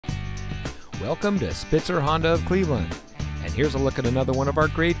Welcome to Spitzer Honda of Cleveland, and here's a look at another one of our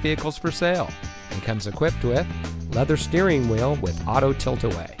great vehicles for sale, and comes equipped with leather steering wheel with auto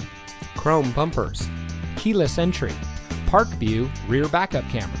tilt-away, chrome bumpers, keyless entry, park view rear backup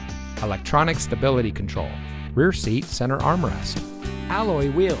camera, electronic stability control, rear seat center armrest,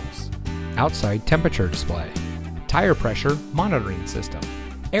 alloy wheels, outside temperature display, tire pressure monitoring system,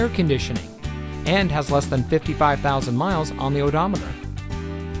 air conditioning, and has less than 55,000 miles on the odometer.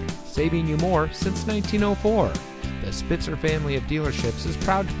 Saving you more since 1904. The Spitzer family of dealerships is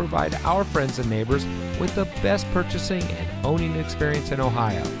proud to provide our friends and neighbors with the best purchasing and owning experience in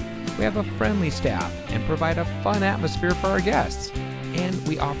Ohio. We have a friendly staff and provide a fun atmosphere for our guests. And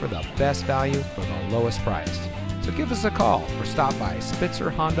we offer the best value for the lowest price. So give us a call or stop by Spitzer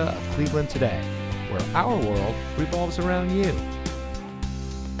Honda of Cleveland today, where our world revolves around you.